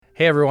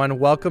Hey everyone,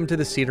 welcome to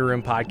the Cedar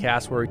Room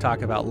podcast where we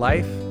talk about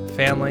life,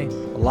 family,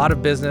 a lot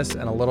of business,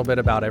 and a little bit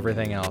about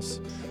everything else.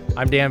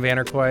 I'm Dan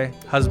Vanderkoy,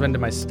 husband to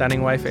my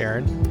stunning wife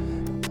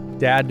Erin,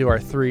 dad to our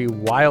three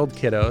wild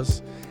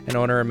kiddos, and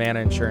owner of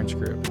Mana Insurance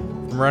Group.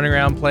 From running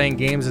around playing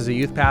games as a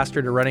youth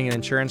pastor to running an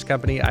insurance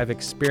company, I've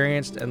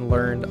experienced and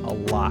learned a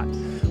lot.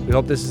 We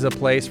hope this is a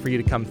place for you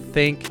to come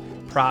think,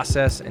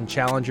 process, and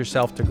challenge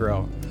yourself to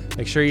grow.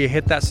 Make sure you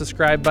hit that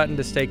subscribe button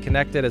to stay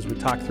connected as we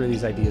talk through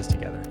these ideas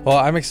together. Well,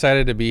 I'm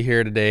excited to be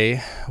here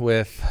today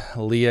with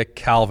Leah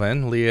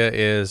Calvin. Leah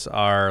is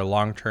our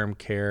long-term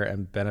care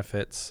and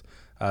benefits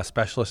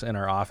specialist in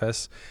our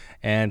office.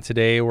 And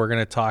today we're going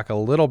to talk a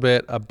little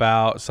bit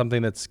about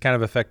something that's kind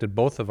of affected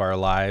both of our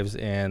lives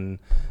in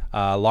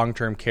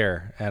long-term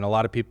care. And a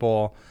lot of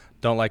people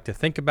don't like to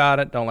think about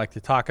it, don't like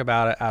to talk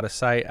about it, out of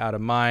sight, out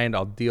of mind.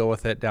 I'll deal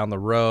with it down the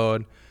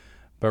road.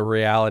 But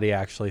reality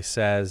actually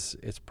says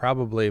it's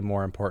probably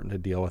more important to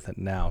deal with it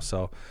now.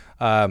 So,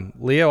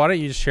 Leah, why don't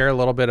you just share a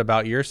little bit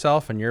about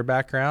yourself and your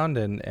background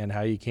and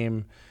how you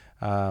came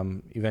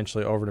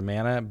eventually over to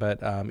Mana,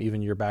 but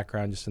even your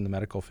background just in the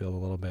medical field a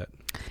little bit.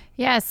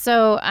 Yeah,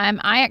 so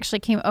I actually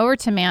came over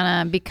to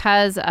Mana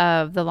because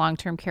of the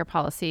long-term care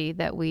policy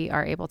that we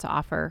are able to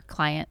offer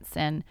clients.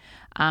 And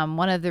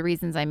one of the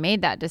reasons I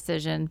made that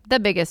decision, the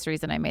biggest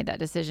reason I made that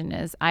decision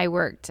is I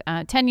worked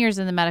 10 years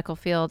in the medical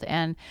field,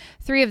 and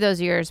 3 of those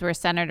years were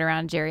centered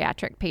around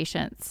geriatric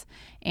patients.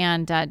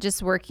 And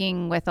just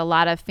working with a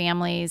lot of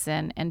families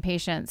and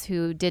patients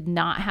who did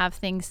not have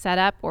things set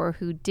up or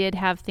who did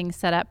have things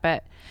set up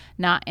but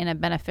not in a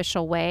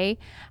beneficial way.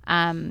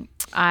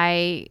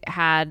 I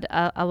had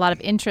a lot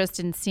of interest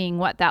in seeing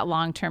what that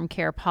long-term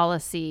care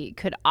policy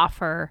could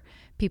offer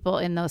people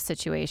in those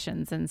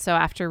situations. And so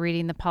after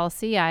reading the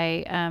policy,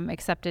 I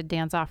accepted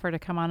Dan's offer to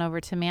come on over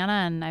to Mana,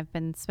 and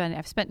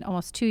I've spent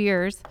almost 2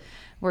 years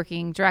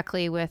working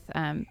directly with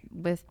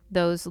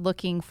those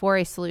looking for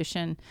a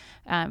solution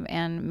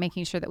and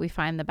making sure that we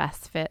find the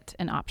best fit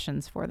and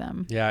options for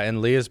them. Yeah,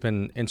 and Leah's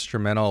been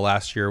instrumental.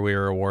 Last year we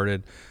were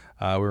awarded,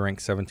 we were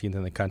ranked 17th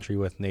in the country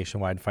with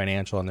Nationwide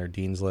Financial on their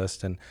Dean's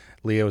List, and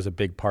Leah was a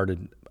big part of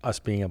us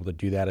being able to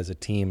do that as a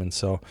team. And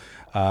so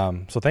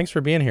thanks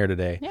for being here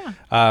today.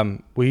 Yeah.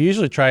 We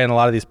usually try in a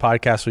lot of these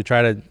podcasts, we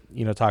try to,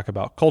 talk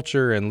about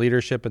culture and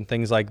leadership and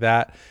things like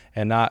that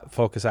and not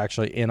focus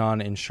actually in on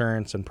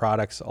insurance and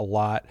products a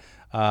lot.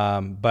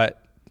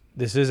 But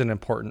this is an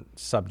important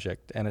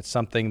subject, and it's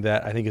something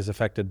that I think has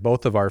affected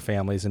both of our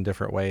families in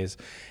different ways,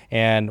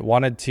 and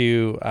wanted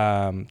to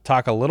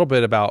talk a little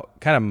bit about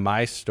kind of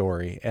my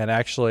story. And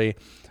actually,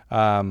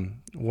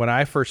 when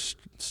I first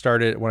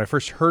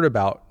heard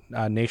about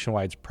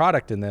Nationwide's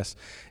product in this,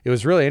 it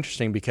was really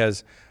interesting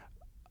because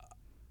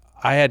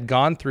I had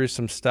gone through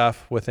some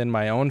stuff within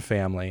my own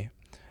family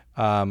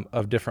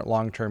of different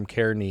long-term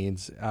care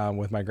needs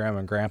with my grandma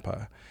and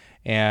grandpa,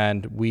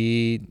 and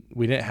we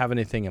didn't have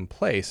anything in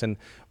place. And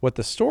what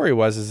the story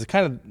was is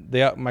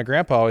my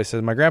grandpa always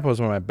said, my grandpa was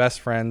one of my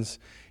best friends.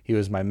 He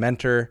was my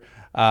mentor,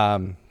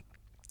 and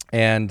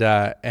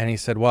he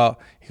said,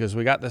 he goes,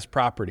 we got this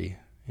property,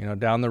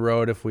 down the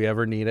road. If we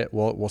ever need it,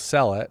 we'll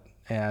sell it.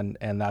 And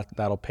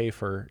that'll pay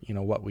for,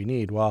 what we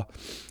need. Well,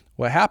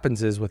 what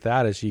happens is with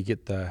that is you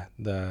get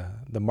the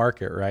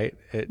market, right?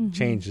 It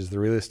changes, the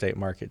real estate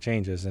market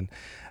changes.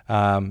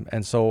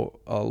 And so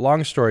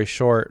long story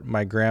short,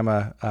 my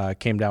grandma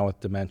came down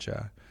with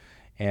dementia,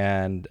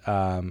 and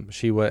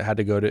she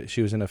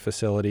was in a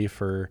facility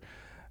for,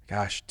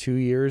 2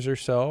 years or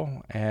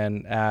so.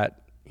 And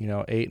at,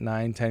 8,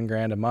 9, 10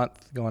 grand a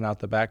month going out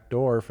the back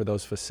door for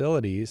those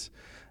facilities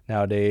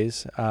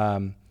nowadays,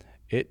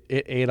 it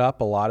ate up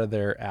a lot of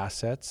their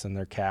assets and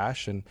their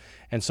cash. And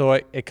so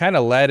it kind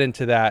of led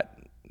into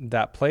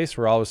that place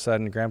where all of a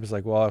sudden grandpa's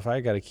like, well, if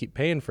I got to keep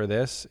paying for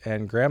this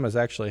and grandma's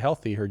actually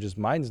healthy, her just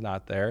mind's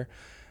not there,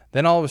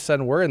 then all of a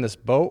sudden we're in this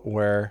boat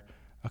where,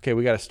 okay,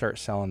 we got to start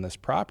selling this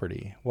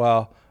property.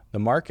 Well, the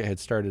market had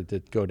started to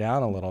go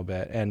down a little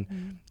bit.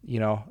 And,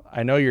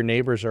 I know your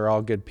neighbors are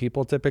all good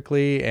people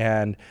typically,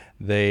 and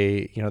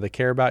they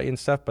care about you and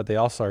stuff, but they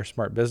also are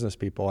smart business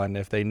people. And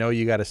if they know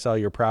you got to sell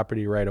your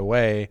property right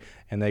away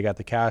and they got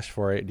the cash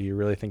for it, do you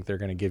really think they're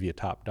going to give you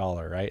top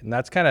dollar, right? And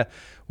that's kind of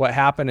what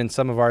happened in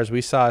some of ours.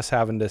 We saw us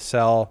having to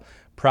sell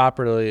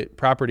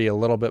property a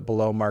little bit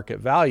below market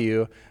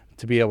value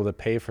to be able to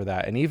pay for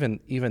that. And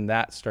even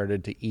that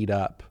started to eat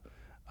up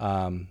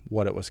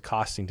what it was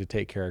costing to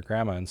take care of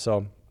grandma. And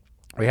so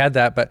we had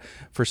that, but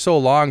for so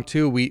long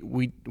too,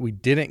 we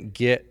didn't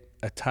get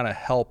a ton of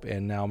help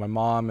in. Now my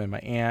mom and my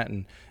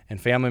aunt and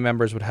family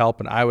members would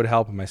help, and I would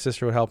help, and my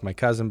sister would help, my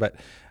cousin, but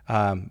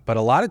a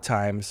lot of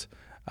times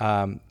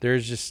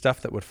there's just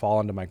stuff that would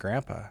fall into my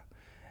grandpa.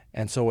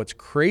 And so what's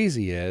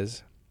crazy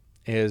is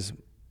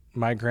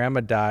my grandma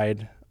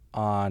died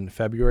on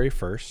February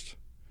 1st,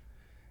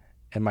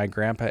 and my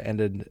grandpa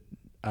ended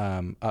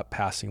up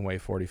passing away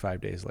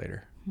 45 days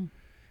later.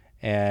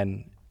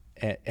 And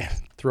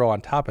throw on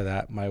top of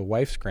that, my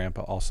wife's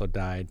grandpa also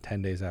died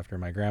 10 days after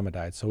my grandma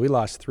died. So we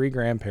lost 3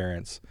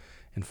 grandparents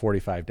in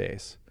 45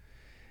 days.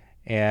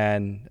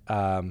 And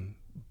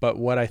But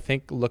what I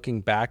think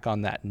looking back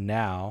on that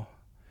now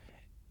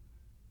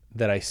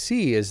that I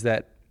see is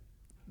that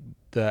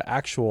the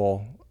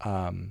actual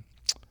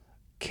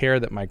care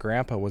that my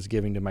grandpa was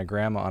giving to my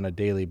grandma on a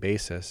daily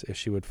basis, if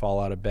she would fall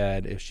out of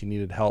bed, if she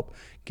needed help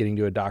getting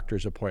to a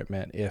doctor's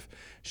appointment, if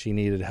she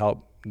needed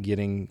help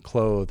getting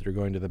clothed or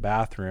going to the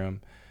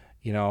bathroom,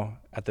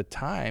 at the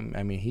time,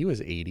 I mean, he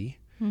was 80,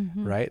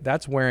 right?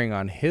 That's wearing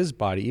on his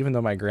body, even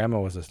though my grandma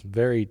was a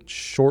very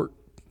short,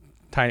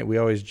 tiny, we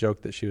always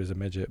joked that she was a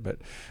midget, but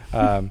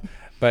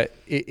but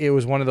it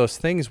was one of those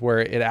things where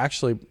it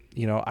actually,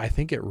 I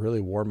think it really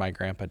wore my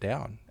grandpa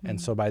down. And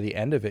so by the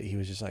end of it, he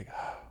was just like,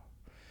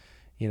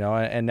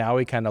 and now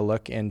we kind of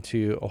look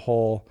into a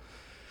whole,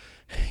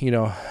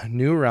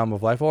 new realm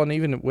of life. Well, and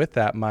even with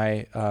that,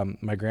 my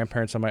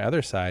grandparents on my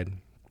other side,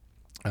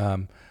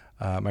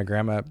 my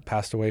grandma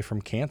passed away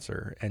from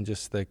cancer, and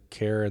just the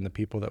care and the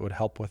people that would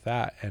help with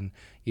that. And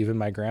even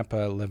my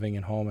grandpa living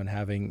at home and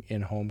having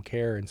in-home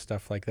care and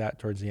stuff like that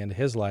towards the end of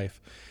his life,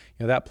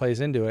 that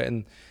plays into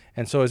it.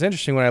 And so it was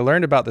interesting when I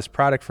learned about this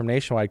product from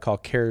Nationwide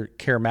called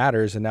Care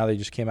Matters, and now they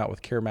just came out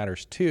with Care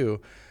Matters 2.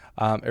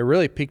 It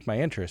really piqued my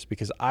interest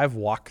because I've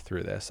walked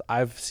through this.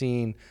 I've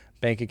seen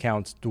bank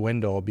accounts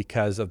dwindle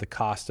because of the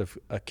cost of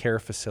a care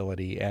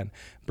facility and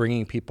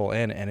bringing people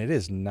in, and it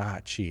is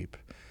not cheap.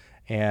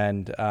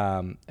 And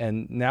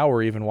now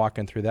we're even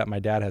walking through that. My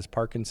dad has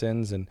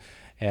Parkinson's,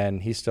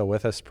 and he's still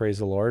with us, praise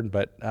the Lord.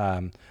 But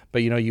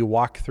you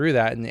walk through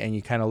that, and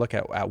you kind of look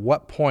at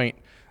what point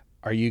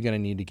are you going to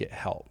need to get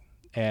help.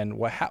 And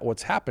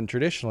what's happened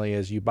traditionally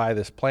is you buy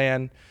this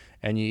plan,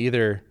 and you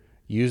either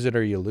use it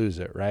or you lose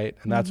it, right?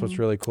 And that's what's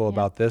really cool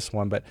about this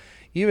one. But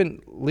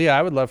even, Leah,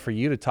 I would love for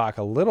you to talk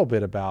a little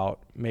bit about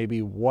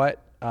maybe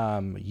what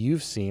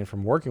you've seen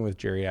from working with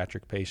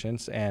geriatric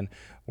patients and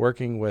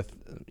working with,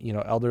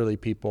 elderly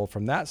people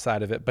from that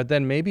side of it. But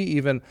then maybe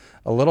even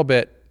a little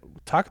bit,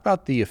 talk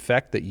about the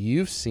effect that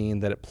you've seen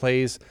that it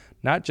plays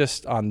not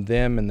just on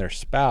them and their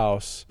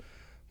spouse,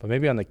 but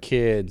maybe on the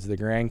kids, the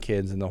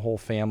grandkids, and the whole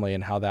family,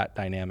 and how that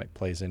dynamic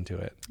plays into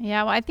it.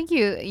 Yeah, well, I think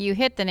you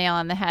hit the nail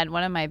on the head.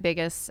 One of my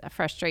biggest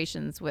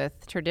frustrations with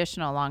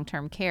traditional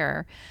long-term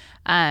care,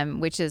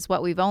 which is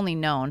what we've only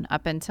known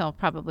up until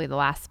probably the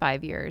last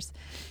 5 years,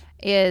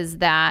 is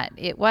that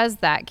it was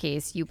that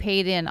case. You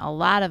paid in a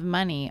lot of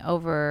money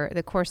over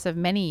the course of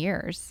many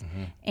years,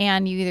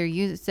 and you either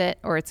use it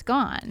or it's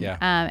gone. Yeah.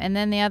 And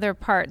then the other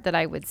part that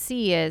I would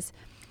see is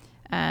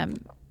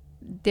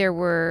there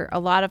were a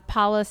lot of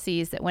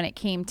policies that when it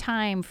came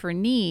time for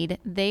need,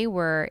 they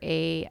were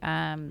not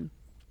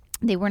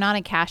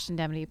a cash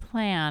indemnity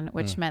plan,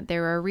 which meant they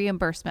were a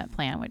reimbursement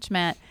plan, which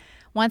meant,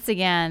 once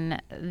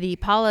again, the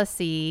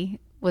policy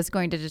was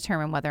going to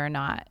determine whether or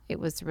not it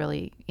was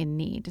really in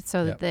need.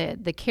 So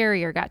that the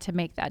carrier got to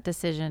make that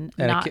decision,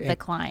 and not the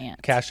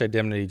client. Cash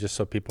indemnity, just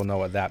so people know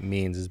what that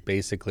means, is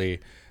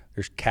basically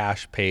there's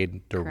cash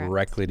paid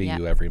directly to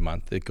you every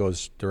month. It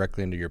goes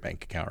directly into your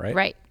bank account, right?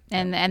 Right.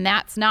 And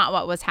that's not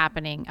what was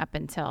happening up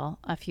until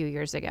a few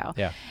years ago.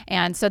 Yeah.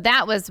 And so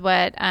that was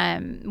what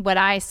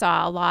I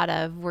saw a lot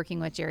of working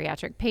with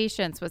geriatric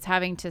patients, was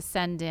having to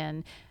send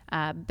in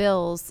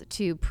bills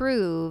to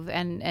prove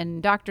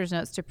and doctor's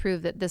notes to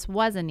prove that this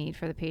was a need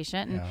for the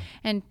patient.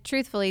 And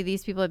truthfully,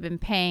 these people had been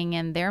paying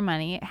in their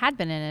money. It had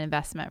been an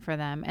investment for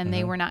them, and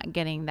they were not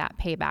getting that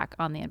payback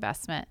on the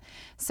investment.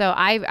 So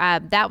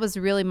that was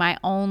really my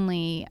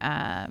only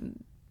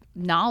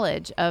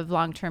knowledge of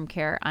long-term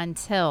care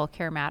until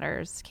Care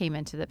Matters came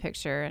into the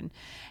picture.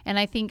 And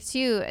I think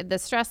too, the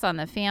stress on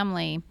the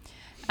family,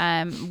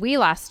 we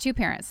lost two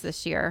parents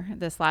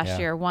this last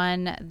year.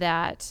 One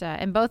that,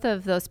 and both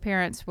of those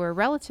parents were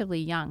relatively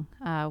young.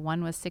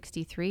 One was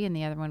 63 and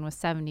the other one was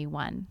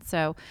 71.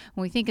 So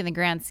when we think in the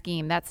grand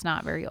scheme, that's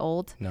not very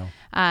old. No.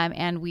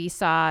 And we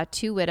saw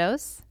two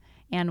widows,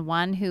 and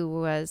one who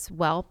was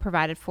well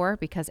provided for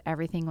because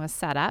everything was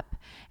set up,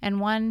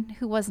 and one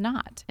who was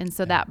not. And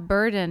so that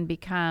burden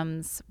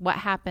becomes what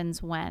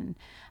happens when.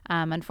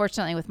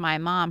 Unfortunately, with my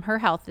mom, her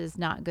health is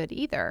not good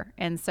either.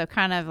 And so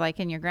kind of like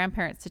in your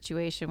grandparents'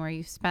 situation where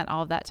you spent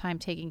all of that time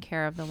taking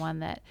care of the one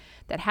that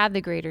had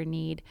the greater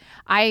need,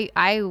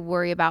 I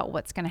worry about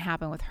what's going to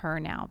happen with her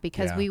now,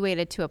 because we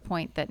waited to a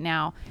point that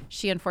now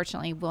she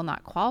unfortunately will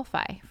not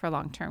qualify for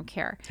long-term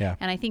care. Yeah.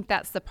 And I think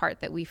that's the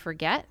part that we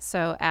forget.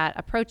 So at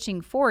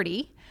approaching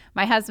 40,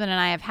 my husband and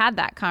I have had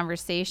that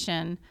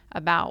conversation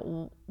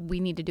about we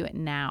need to do it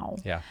now.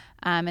 Yeah.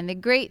 And the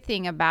great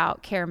thing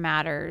about Care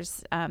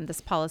Matters,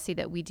 this policy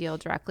that we deal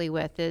directly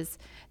with, is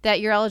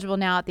that you're eligible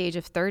now at the age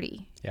of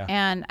 30. Yeah.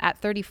 And at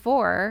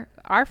 34,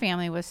 our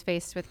family was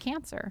faced with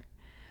cancer.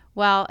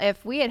 Well,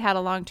 if we had had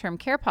a long-term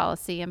care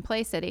policy in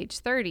place at age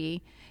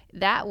 30,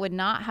 that would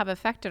not have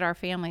affected our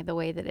family the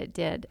way that it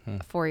did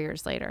 4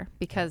 years later,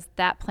 because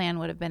that plan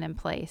would have been in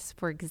place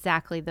for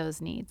exactly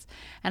those needs.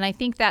 And I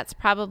think that's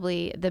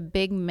probably the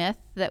big myth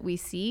that we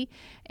see.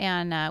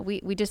 And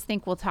we just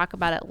think we'll talk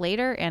about it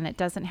later, and it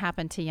doesn't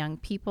happen to young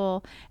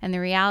people. And the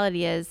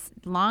reality is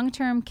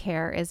long-term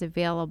care is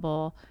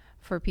available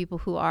for people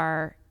who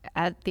are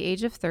at the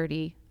age of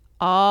 30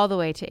 all the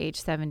way to age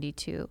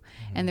 72.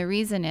 And the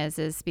reason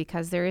is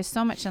because there is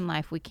so much in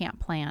life we can't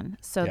plan.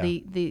 So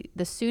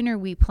the sooner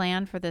we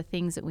plan for the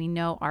things that we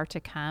know are to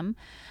come,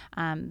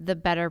 the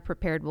better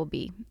prepared we'll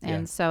be.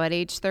 And so at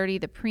age 30,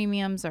 the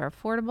premiums are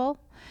affordable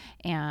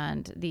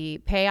and the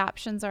pay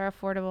options are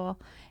affordable.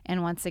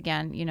 And once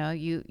again,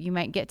 you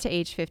might get to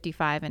age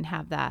 55 and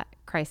have that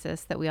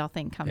crisis that we all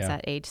think comes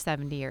at age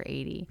 70 or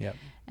 80. Yep.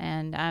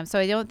 And so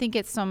I don't think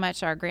it's so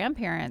much our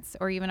grandparents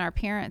or even our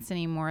parents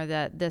anymore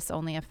that this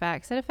only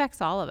affects. It affects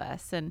all of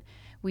us. And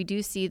we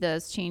do see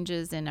those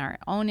changes in our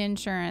own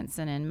insurance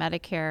and in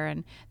Medicare.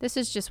 And this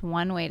is just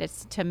one way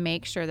to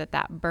make sure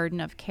that burden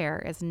of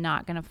care is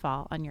not going to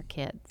fall on your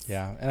kids.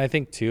 Yeah. And I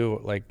think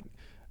too, like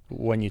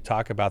when you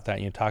talk about that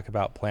and you talk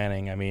about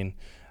planning, I mean,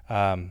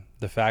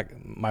 the fact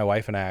my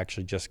wife and I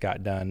actually just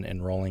got done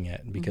enrolling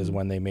it because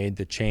when they made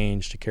the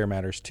change to Care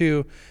Matters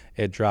 2,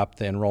 it dropped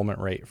the enrollment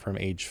rate from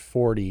age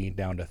 40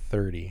 down to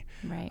 30.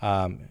 Right.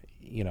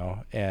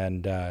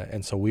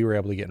 And so we were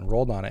able to get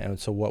enrolled on it. And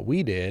so what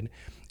we did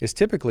is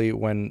typically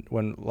when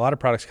a lot of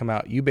products come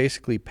out, you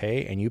basically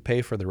pay and you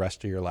pay for the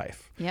rest of your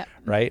life. Yep.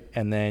 Right.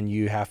 And then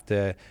you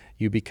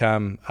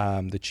become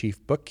the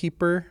chief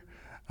bookkeeper,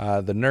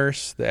 the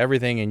nurse, the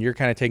everything, and you're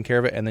kind of taking care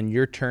of it. And then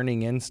you're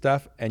turning in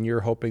stuff and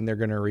you're hoping they're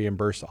going to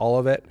reimburse all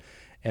of it.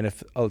 And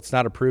if it's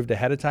not approved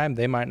ahead of time,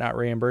 they might not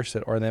reimburse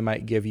it or they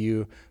might give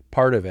you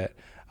part of it.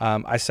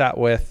 I sat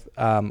with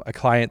a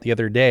client the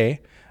other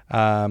day.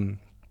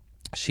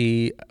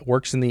 She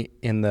works in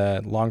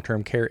the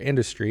long-term care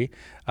industry,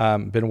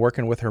 been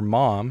working with her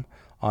mom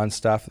on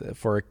stuff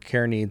for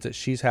care needs that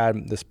she's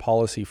had this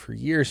policy for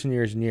years and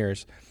years and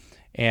years.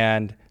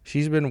 And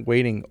she's been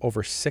waiting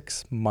over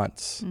 6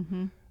 months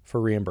for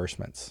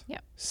reimbursements.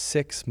 Yep.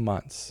 6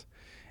 months.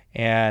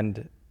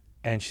 And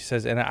she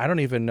says, and I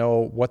don't even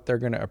know what they're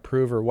going to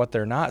approve or what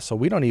they're not. So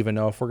we don't even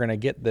know if we're going to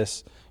get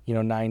this,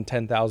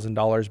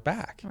 $9,000-$10,000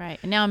 back. Right.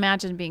 And now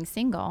imagine being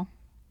single.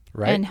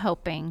 Right. And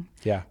hoping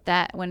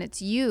that when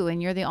it's you and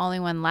you're the only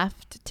one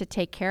left to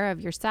take care of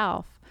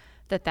yourself,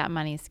 that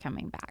money's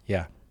coming back.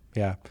 Yeah.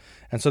 Yeah.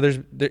 And so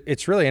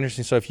it's really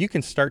interesting. So if you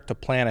can start to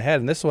plan ahead,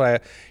 and this is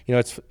what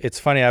it's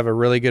funny. I have a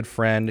really good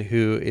friend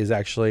who is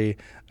actually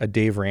a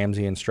Dave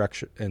Ramsey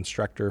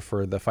instructor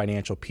for the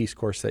Financial Peace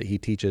course that he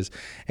teaches.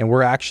 And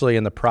we're actually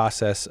in the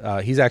process.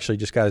 He's actually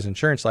just got his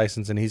insurance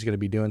license and he's going to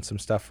be doing some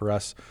stuff for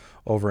us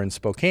over in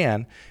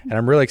Spokane. And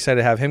I'm really excited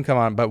to have him come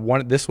on.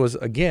 But this was,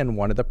 again,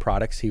 one of the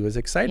products he was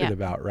excited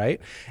about, right?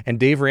 And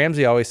Dave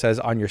Ramsey always says,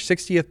 on your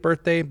 60th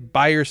birthday,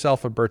 buy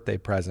yourself a birthday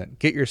present.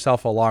 Get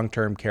yourself a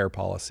long-term care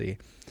policy.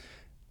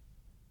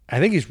 I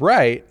think he's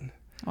right.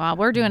 Well,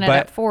 we're doing it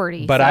at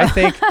 40. But so.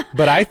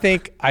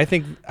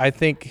 I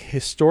think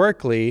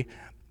historically,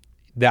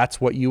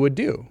 that's what you would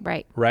do.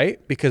 Right.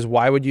 Right? Because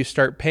why would you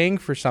start paying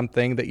for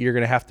something that you're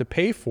going to have to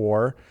pay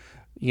for,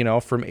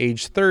 from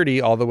age 30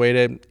 all the way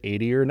to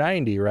 80 or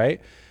 90, right?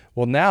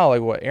 Well, now,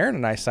 like what Erin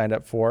and I signed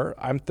up for,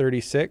 I'm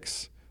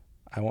 36.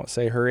 I won't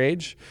say her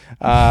age.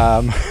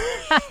 But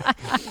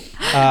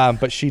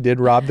she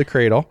did rob the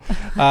cradle.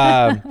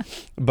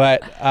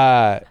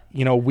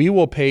 We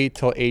will pay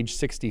till age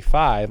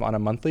 65 on a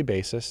monthly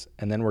basis,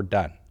 and then we're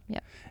done.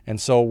 Yep.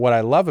 And so what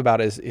I love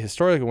about it is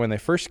historically when they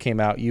first came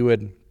out, you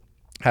would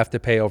have to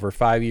pay over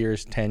 5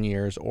 years, 10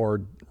 years,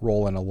 or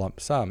roll in a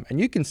lump sum. And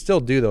you can still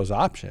do those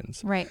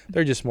options. Right.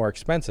 They're just more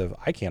expensive.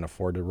 I can't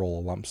afford to roll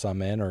a lump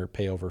sum in or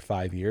pay over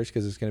 5 years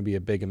because it's going to be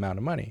a big amount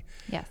of money.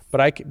 Yes.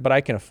 But I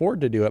can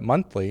afford to do it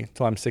monthly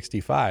till I'm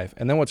 65.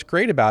 And then what's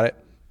great about it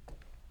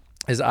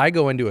is I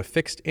go into a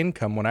fixed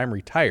income when I'm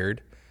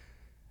retired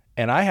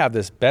and I have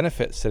this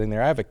benefit sitting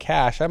there. I have a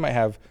cash. I might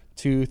have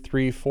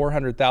 $200,000,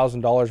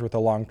 $400,000 worth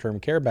of long-term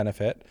care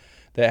benefit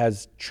that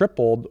has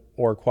tripled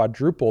or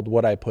quadrupled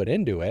what I put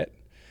into it.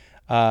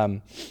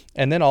 And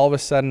then all of a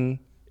sudden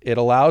it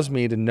allows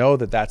me to know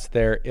that that's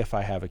there if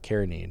I have a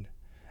care need.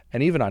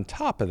 And even on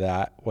top of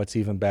that, what's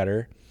even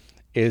better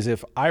is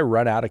if I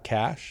run out of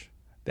cash,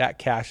 that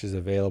cash is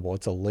available.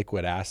 It's a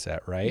liquid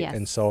asset, right? Yes.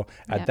 And so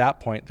at that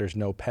point, there's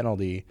no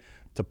penalty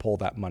to pull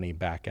that money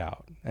back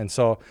out. And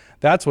so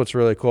that's what's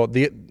really cool.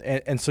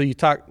 And so you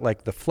talk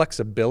like the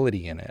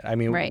flexibility in it. I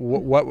mean, right.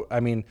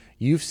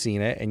 You've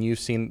seen it and you've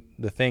seen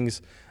the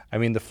things. I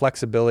mean, the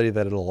flexibility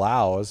that it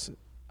allows,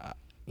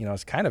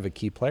 is kind of a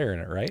key player in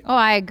it, right? Oh,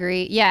 I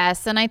agree.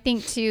 Yes. And I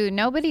think too,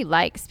 nobody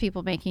likes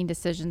people making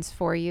decisions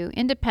for you.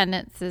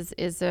 Independence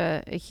is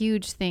a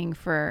huge thing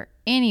for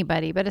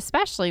anybody, but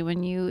especially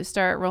when you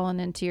start rolling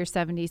into your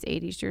 70s,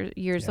 80s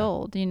years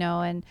old,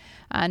 and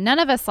none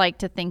of us like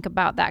to think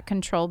about that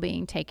control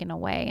being taken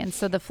away. And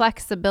so the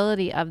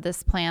flexibility of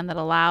this plan that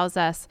allows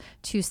us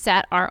to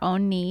set our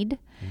own need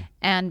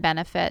and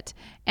benefit.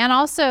 And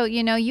also,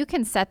 you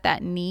can set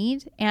that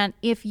need. And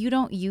if you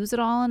don't use it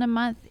all in a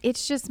month,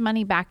 it's just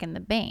money back in the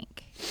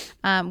bank.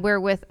 Where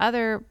with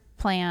other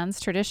plans,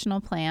 traditional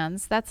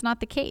plans, that's not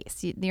the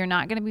case. You're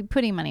not going to be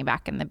putting money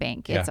back in the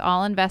bank. Yeah. It's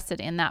all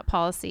invested in that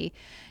policy.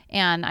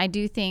 And I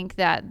do think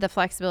that the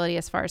flexibility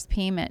as far as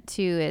payment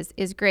too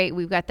is great.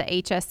 We've got the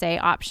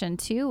HSA option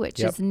too, which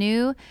is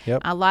new.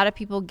 Yep. A lot of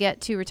people get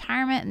to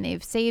retirement and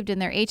they've saved in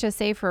their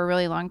HSA for a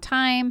really long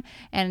time,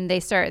 and they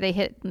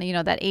hit,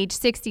 that age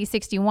 60,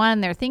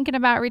 61, they're thinking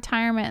about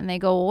retirement, and they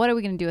go, well, what are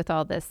we going to do with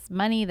all this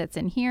money that's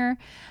in here?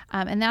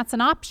 And that's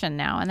an option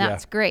now, and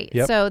that's great.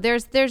 Yep. So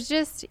there's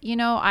just,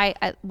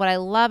 what I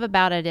love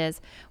about it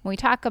is when we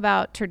talk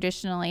about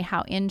traditionally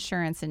how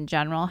insurance in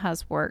general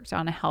has worked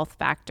on a health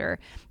factor,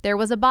 there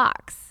was a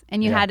box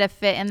and you had to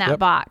fit in that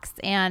box.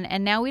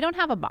 And now we don't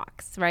have a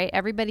box, right?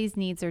 Everybody's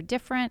needs are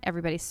different.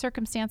 Everybody's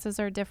circumstances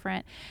are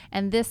different.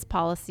 And this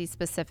policy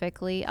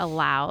specifically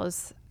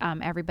allows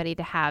everybody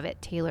to have it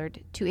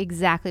tailored to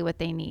exactly what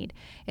they need.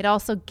 It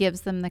also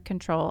gives them the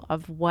control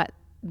of what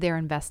they're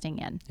investing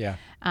in. Yeah.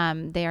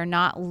 They are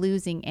not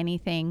losing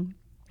anything.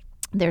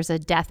 There's a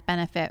death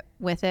benefit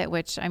with it,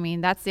 which,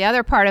 that's the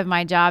other part of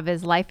my job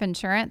is life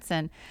insurance.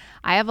 And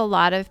I have a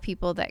lot of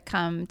people that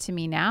come to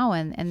me now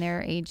and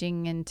they're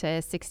aging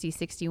into 60,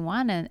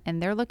 61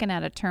 and they're looking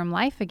at a term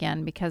life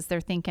again because they're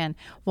thinking,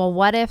 well,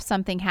 what if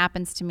something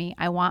happens to me?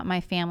 I want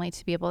my family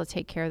to be able to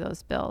take care of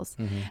those bills.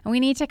 Mm-hmm. And we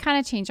need to kind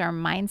of change our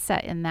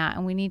mindset in that.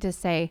 And we need to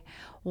say,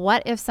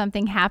 what if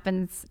something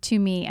happens to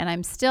me and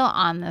I'm still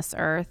on this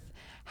earth?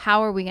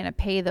 How are we going to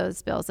pay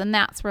those bills? And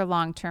that's where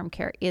long-term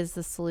care is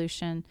the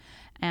solution.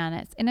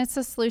 And it's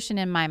a solution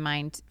in my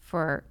mind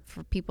for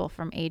people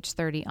from age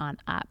 30 on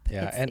up.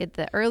 Yeah,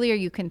 the earlier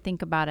you can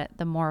think about it,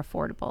 the more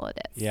affordable it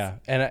is. Yeah,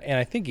 and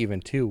I think even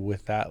too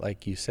with that,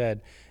 like you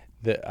said,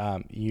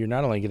 that you're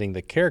not only getting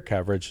the care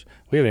coverage,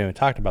 we haven't even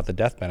talked about the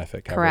death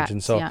benefit coverage. Correct.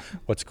 And so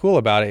what's cool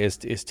about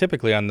it is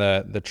typically on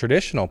the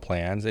traditional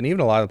plans, and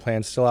even a lot of the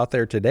plans still out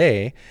there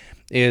today,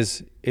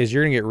 is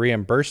you're going to get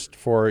reimbursed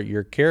for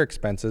your care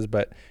expenses,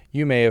 but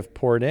you may have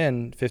poured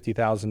in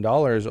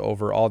 $50,000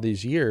 over all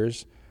these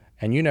years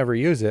and you never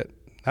use it.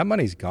 That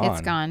money's gone.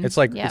 It's gone. It's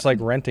like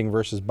renting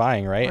versus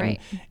buying, right?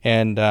 Right.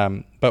 And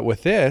but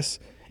with this,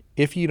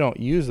 if you don't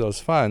use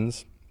those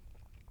funds,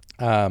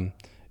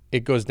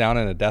 it goes down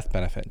in a death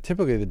benefit.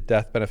 Typically, the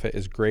death benefit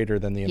is greater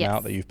than the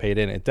amount that you've paid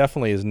in. It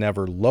definitely is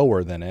never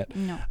lower than it.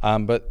 No.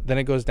 But then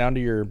it goes down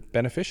to your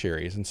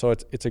beneficiaries, and so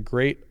it's a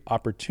great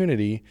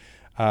opportunity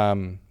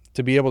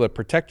to be able to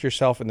protect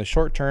yourself in the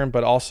short term,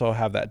 but also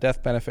have that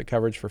death benefit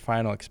coverage for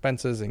final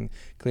expenses and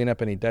clean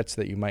up any debts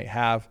that you might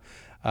have.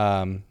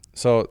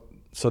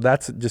 So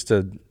that's just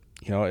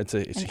it's a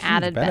huge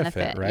added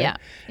benefit, right? Yeah.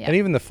 And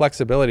even the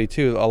flexibility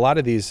too. A lot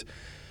of these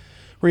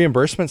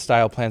reimbursement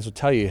style plans will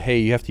tell you, hey,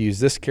 you have to use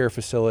this care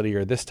facility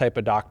or this type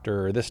of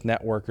doctor or this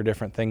network or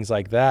different things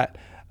like that.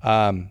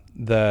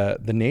 The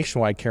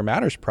Nationwide Care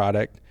Matters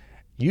product,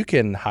 you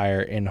can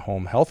hire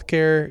in-home health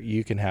care,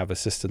 you can have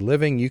assisted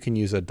living, you can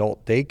use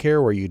adult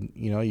daycare where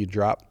you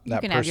drop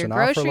that person off for a little bit. You can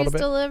have your groceries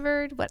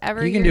delivered,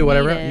 whatever you can do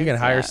whatever. Is, you can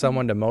hire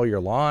someone to mow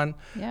your lawn.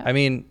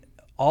 Yeah.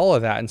 All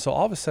of that. And so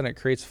all of a sudden it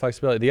creates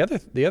flexibility.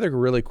 The other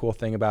really cool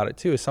thing about it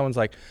too is someone's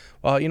like,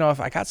 well, if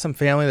I got some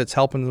family that's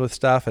helping with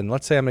stuff and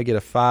let's say I'm going to get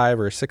a $5,000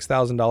 or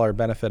 $6,000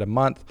 benefit a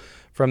month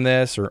from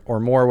this or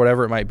more,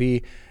 whatever it might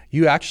be,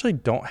 you actually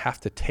don't have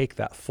to take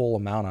that full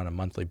amount on a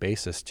monthly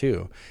basis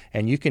too.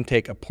 And you can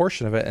take a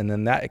portion of it and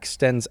then that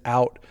extends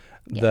out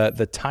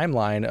the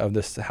timeline of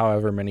this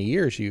however many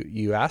years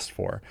you asked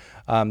for.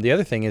 The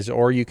other thing is,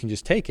 or you can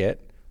just take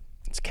it,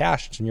 it's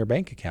cash, it's in your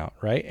bank account,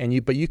 right?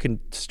 But you can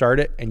start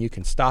it and you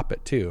can stop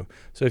it too.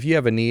 So if you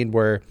have a need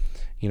where,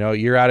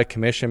 you're out of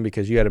commission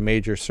because you had a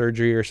major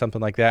surgery or something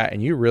like that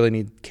and you really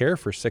need care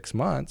for 6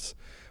 months,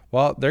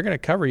 well, they're going to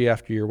cover you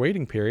after your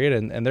waiting period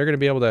and they're going to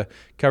be able to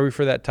cover you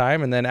for that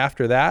time. And then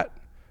after that,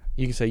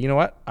 you can say, you know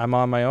what, I'm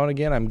on my own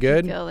again. I'm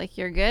good. You feel like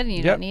you're good and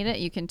you don't need it.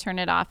 You can turn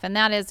it off. And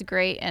that is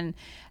great. And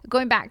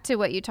going back to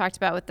what you talked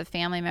about with the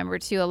family member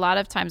too, a lot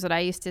of times what I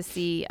used to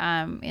see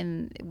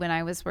when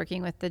I was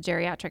working with the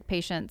geriatric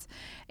patients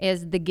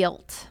is the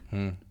guilt.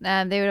 They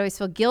would always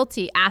feel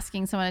guilty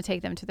asking someone to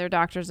take them to their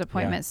doctor's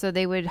appointment. So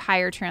they would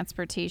hire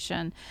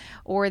transportation,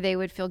 or they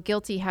would feel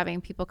guilty having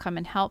people come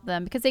and help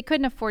them because they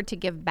couldn't afford to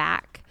give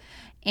back.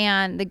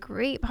 And the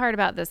great part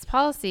about this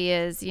policy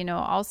is,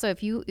 also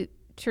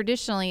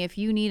traditionally, if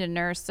you need a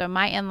nurse, so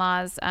my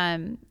in-laws,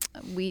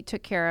 we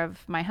took care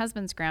of my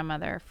husband's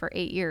grandmother for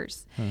 8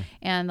 years.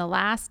 And the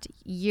last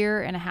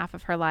year and a half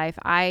of her life,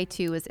 I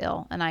too was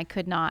ill and I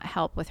could not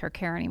help with her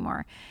care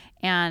anymore.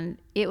 And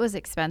it was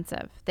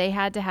expensive. They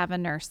had to have a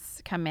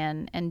nurse come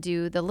in and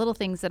do the little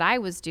things that I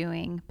was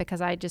doing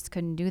because I just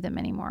couldn't do them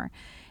anymore.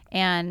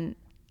 And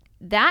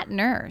that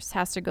nurse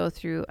has to go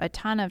through a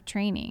ton of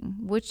training,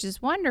 which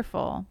is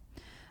wonderful.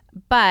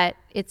 But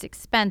it's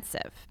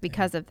expensive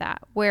because of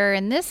that. Where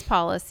in this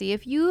policy,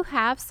 if you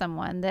have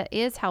someone that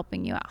is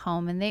helping you at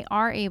home and they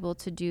are able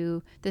to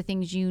do the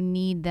things you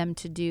need them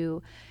to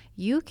do,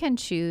 you can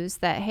choose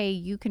that, hey,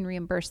 you can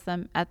reimburse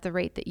them at the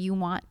rate that you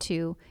want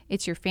to.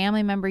 It's your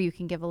family member. You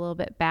can give a little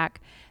bit back.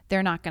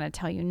 They're not going to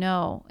tell you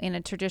no. In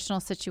a traditional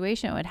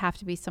situation, it would have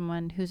to be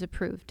someone who's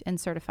approved and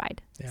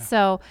certified. Yeah.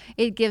 So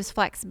it gives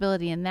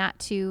flexibility in that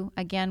too,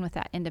 again, with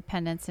that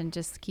independence and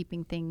just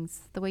keeping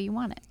things the way you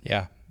want it.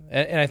 Yeah.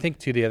 And I think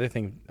too, the other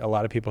thing a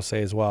lot of people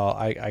say as well,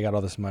 I got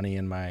all this money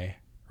in my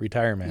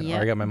retirement, or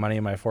I got my money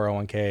in my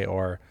 401k,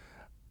 or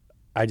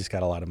I just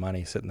got a lot of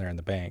money sitting there in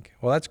the bank.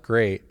 Well, that's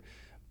great,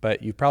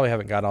 but you probably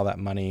haven't got all that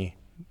money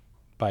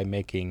by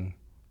making,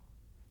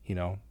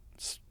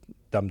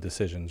 dumb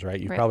decisions, right?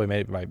 You probably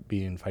made it by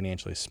being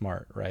financially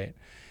smart, right?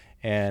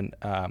 And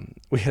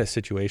we had a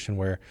situation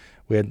where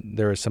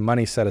there was some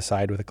money set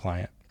aside with a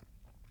client,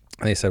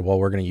 and they said, well,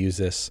 we're going to use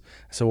this.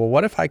 I said, well,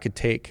 what if I could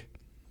take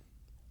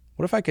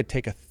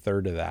a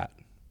third of that,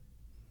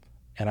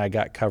 and I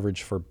got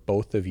coverage for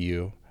both of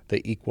you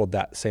that equaled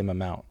that same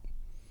amount?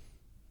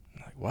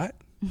 I'm like, what?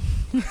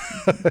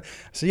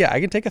 So yeah, I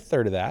can take a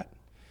third of that,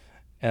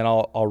 and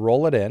I'll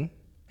roll it in,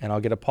 and I'll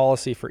get a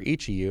policy for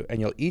each of you, and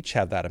you'll each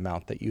have that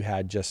amount that you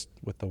had just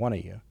with the one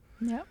of you.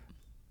 Yep.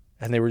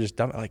 And they were just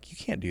dumb, like, you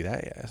can't do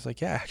that. I was like,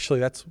 yeah, actually,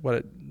 that's what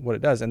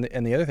it does. And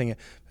the other thing,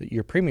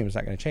 your premium is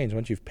not going to change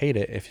once you've paid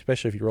it.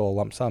 Especially if you roll a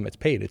lump sum, it's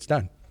paid. It's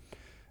done.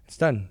 It's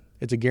done.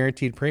 It's a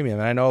guaranteed premium.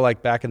 And I know,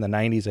 like, back in the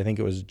 90s, I think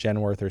it was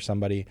Genworth or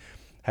somebody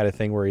had a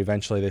thing where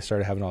eventually they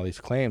started having all these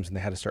claims, and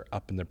they had to start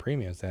upping the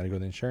premiums. They had to go to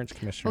the insurance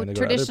commissioner, and they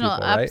go to other people,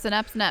 ups and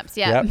ups and ups.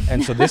 Yeah. Yep.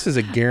 And so this is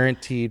a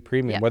guaranteed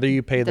premium. Yep. Whether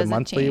you pay the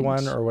monthly change.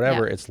 One or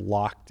whatever, it's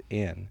locked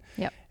in.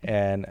 Yep.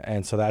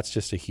 And so that's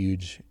just a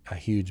huge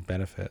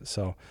benefit.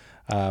 So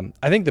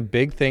I think the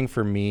big thing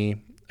for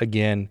me,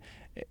 again,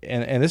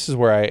 and this is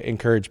where I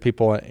encourage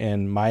people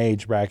in my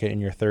age bracket,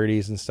 in your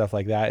 30s and stuff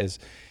like that,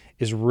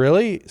 is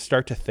really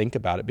start to think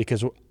about it,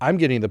 because I'm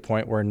getting to the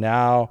point where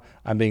now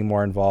I'm being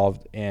more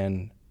involved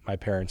in my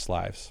parents'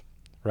 lives,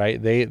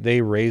 right?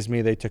 They raised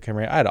me. They took care of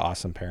me. I had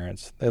awesome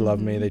parents. They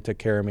loved me. They took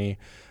care of me.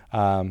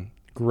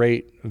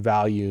 Great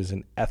values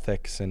and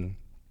ethics, and,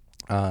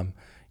 and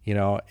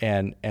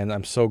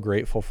I'm so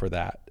grateful for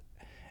that.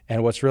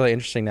 And what's really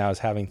interesting now is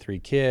having 3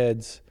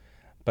 kids,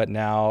 but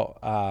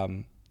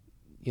now,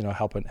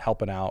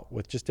 helping out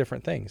with just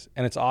different things.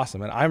 And it's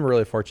awesome. And I'm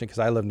really fortunate because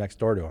I live next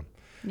door to them.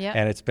 Yeah.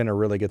 And it's been a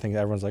really good thing.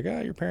 Everyone's like,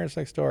 your parents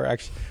next door.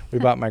 Actually, we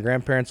bought my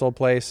grandparents' old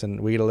place, and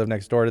we get to live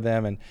next door to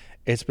them. And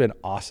it's been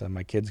awesome.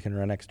 My kids can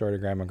run next door to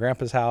grandma and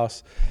grandpa's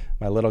house.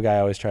 My little guy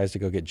always tries to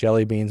go get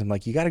jelly beans. I'm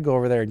like, you got to go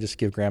over there and just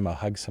give grandma a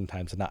hug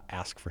sometimes and not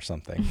ask for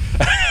something.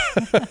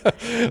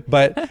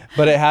 But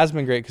it has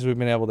been great because we've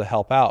been able to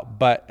help out.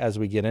 But as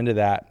we get into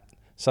that,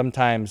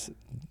 sometimes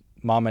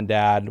mom and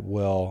dad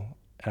will,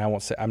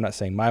 and I'm not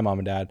saying my mom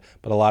and dad,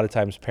 but a lot of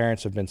times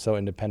parents have been so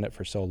independent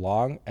for so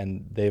long,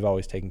 and they've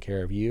always taken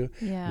care of you.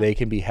 Yeah. They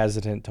can be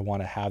hesitant to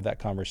want to have that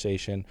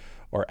conversation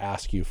or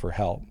ask you for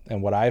help.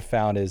 And what I've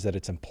found is that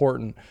it's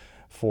important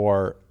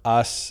for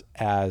us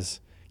as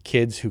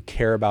kids who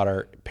care about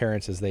our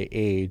parents as they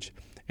age.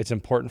 It's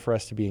important for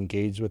us to be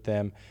engaged with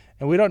them.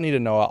 And we don't need to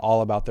know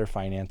all about their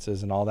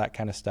finances and all that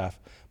kind of stuff,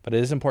 but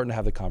it is important to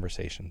have the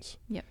conversations.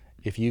 Yep.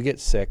 If you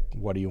get sick,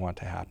 what do you want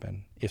to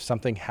happen? If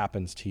something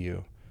happens to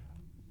you,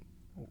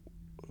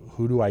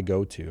 who do I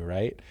go to,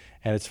 right?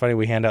 And it's funny,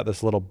 we hand out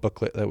this little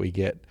booklet that we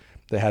get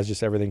that has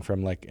just everything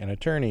from like an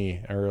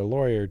attorney or a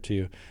lawyer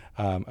to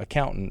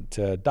accountant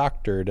to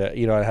doctor to,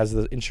 it has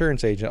the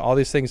insurance agent, all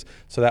these things.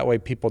 So that way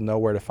people know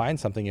where to find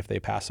something if they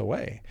pass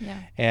away. Yeah.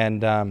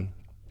 And,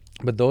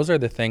 but those are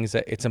the things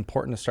that it's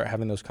important to start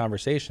having those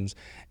conversations.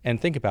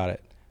 And think about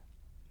it.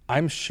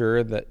 I'm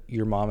sure that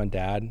your mom and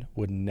dad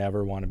would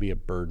never want to be a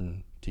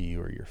burden to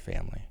you or your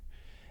family.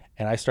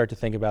 And I start to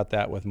think about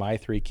that with my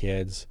 3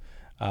 kids.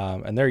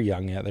 And they're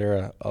young yet.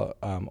 They're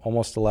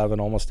almost 11,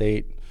 almost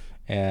 8,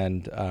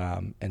 and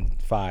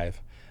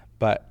 5.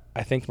 But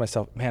I think to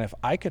myself, man, if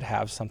I could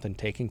have something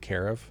taken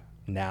care of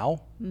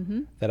now,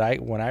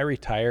 that when I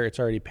retire, it's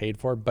already paid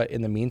for. But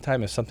in the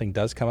meantime, if something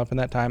does come up in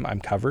that time, I'm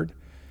covered.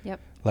 Yep.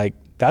 Like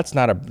that's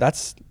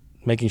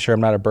making sure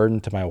I'm not a burden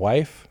to my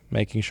wife,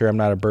 making sure I'm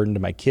not a burden to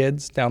my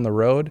kids down the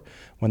road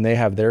when they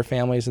have their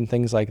families and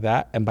things like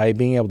that. And by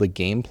being able to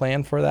game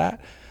plan for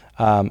that,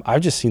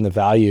 I've just seen the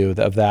value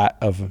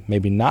of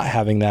maybe not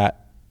having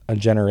that a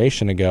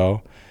generation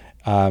ago,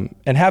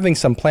 and having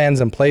some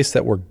plans in place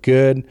that were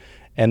good,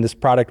 and this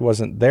product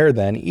wasn't there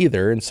then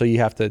either, and so you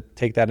have to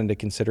take that into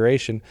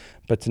consideration.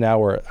 But to now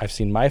where I've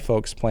seen my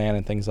folks plan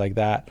and things like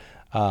that,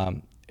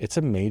 it's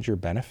a major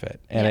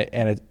benefit,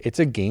 and it's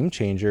a game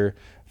changer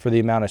for the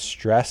amount of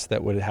stress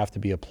that would have to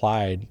be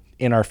applied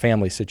in our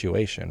family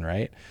situation,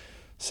 right?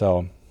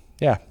 So,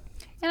 yeah.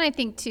 And I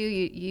think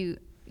too,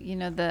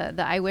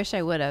 the I wish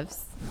I would have.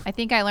 I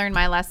think I learned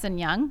my lesson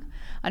young.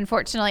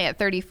 Unfortunately, at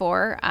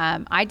 34,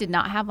 I did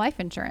not have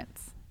life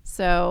insurance.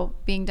 So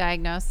being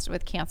diagnosed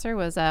with cancer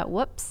was a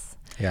whoops.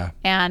 Yeah.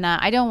 And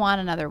I don't want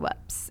another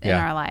whoops in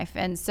our life.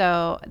 And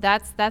so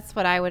that's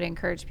what I would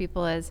encourage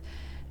people is,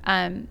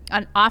 and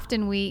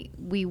often we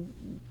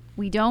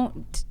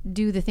don't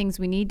do the things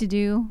we need to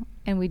do,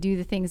 and we do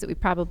the things that we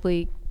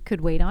probably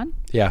could wait on.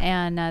 Yeah.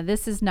 And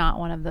this is not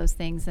one of those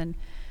things. And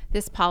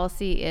this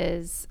policy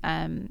is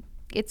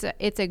it's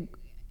an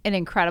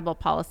incredible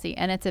policy,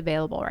 and it's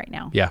available right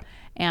now. Yeah.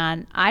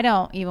 And I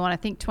don't even want to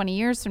think 20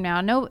 years from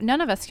now. No, none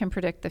of us can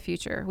predict the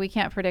future. We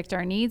can't predict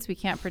our needs. We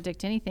can't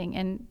predict anything.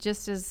 And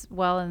just as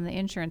well in the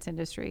insurance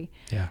industry.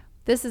 Yeah.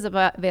 This is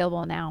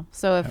available now.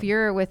 So if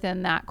you're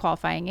within that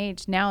qualifying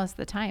age, now is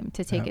the time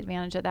to take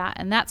advantage of that.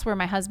 And that's where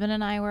my husband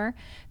and I were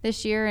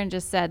this year, and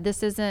just said,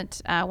 this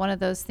isn't one of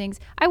those things.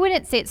 I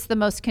wouldn't say it's the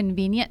most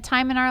convenient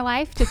time in our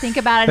life to think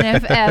about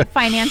a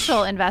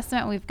financial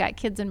investment. We've got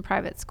kids in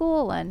private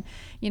school, and,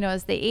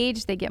 as they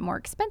age, they get more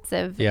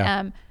expensive.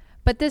 Yeah.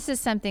 But this is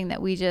something that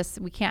we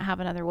can't have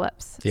another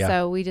whoops. Yeah.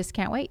 So we just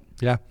can't wait.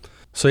 Yeah.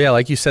 So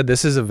like you said,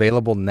 this is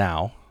available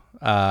now.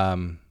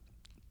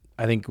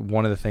 I think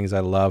one of the things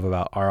I love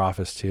about our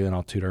office too, and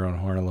I'll toot our own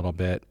horn a little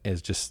bit,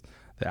 is just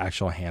the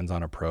actual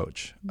hands-on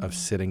approach of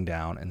sitting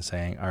down and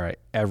saying, all right,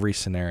 every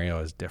scenario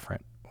is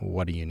different.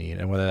 What do you need?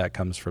 And whether that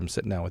comes from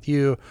sitting down with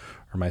you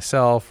or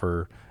myself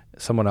or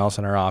someone else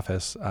in our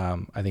office,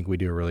 I think we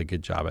do a really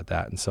good job at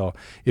that. And so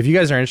if you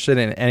guys are interested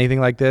in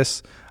anything like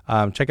this,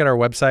 check out our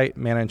website,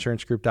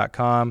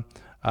 mannainsuranceGroup.com.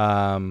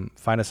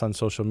 Find us on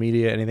social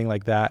media, anything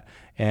like that,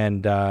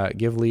 and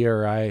give Leah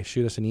or I,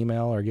 shoot us an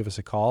email or give us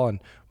a call, and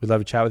we'd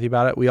love to chat with you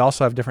about it. We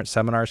also have different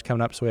seminars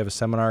coming up. So we have a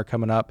seminar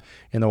coming up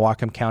in the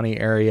Whatcom County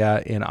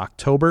area in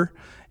October,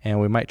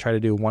 and we might try to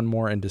do one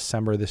more in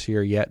December this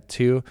year yet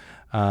too.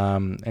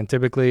 And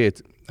typically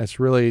it's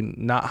really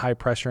not high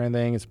pressure or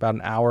anything. It's about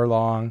an hour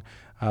long.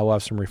 We'll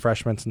have some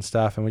refreshments and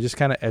stuff, and we just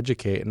kind of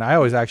educate. And I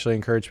always actually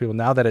encourage people,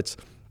 now that it's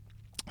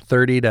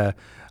 30 to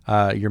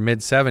your mid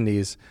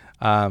 70s,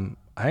 I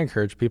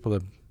encourage people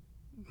to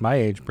my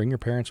age, bring your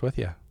parents with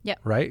you. Yep.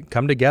 Right?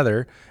 Come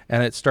together,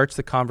 and it starts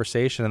the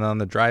conversation. And on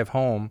the drive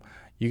home,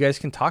 you guys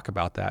can talk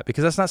about that,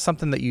 because that's not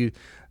something that a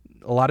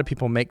lot of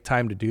people make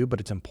time to do, but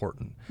it's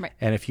important. Right.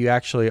 And if you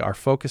actually are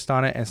focused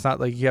on it, and it's not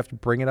like you have to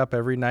bring it up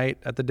every night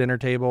at the dinner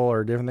table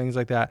or different things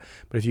like that,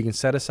 but if you can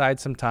set aside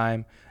some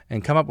time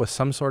and come up with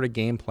some sort of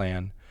game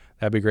plan,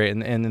 that'd be great.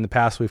 And in the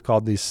past, we've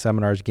called these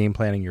seminars Game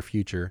Planning Your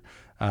Future.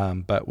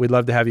 But we'd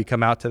love to have you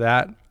come out to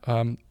that.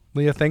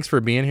 Leah, thanks for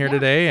being here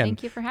today and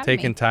thank you for having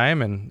taking me.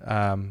 time.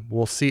 And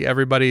we'll see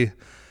everybody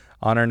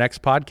on our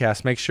next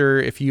podcast. Make sure,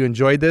 if you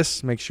enjoyed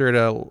this, make sure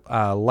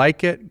to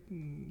like it,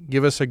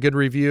 give us a good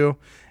review,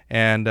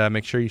 and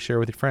make sure you share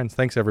with your friends.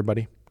 Thanks,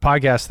 everybody.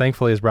 Podcast,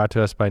 thankfully, is brought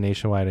to us by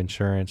Nationwide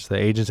Insurance. The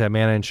agents at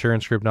Manna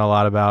Insurance Group know a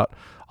lot about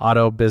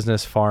auto,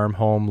 business, farm,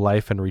 home,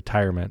 life, and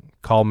retirement.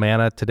 Call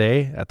Manna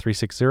today at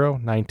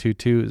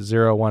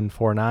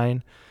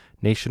 360-922-0149.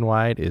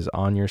 Nationwide is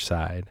on your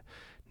side.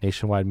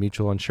 Nationwide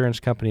Mutual Insurance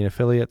Company and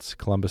Affiliates,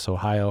 Columbus,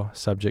 Ohio,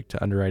 subject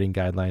to underwriting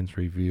guidelines,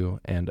 review,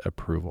 and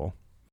approval.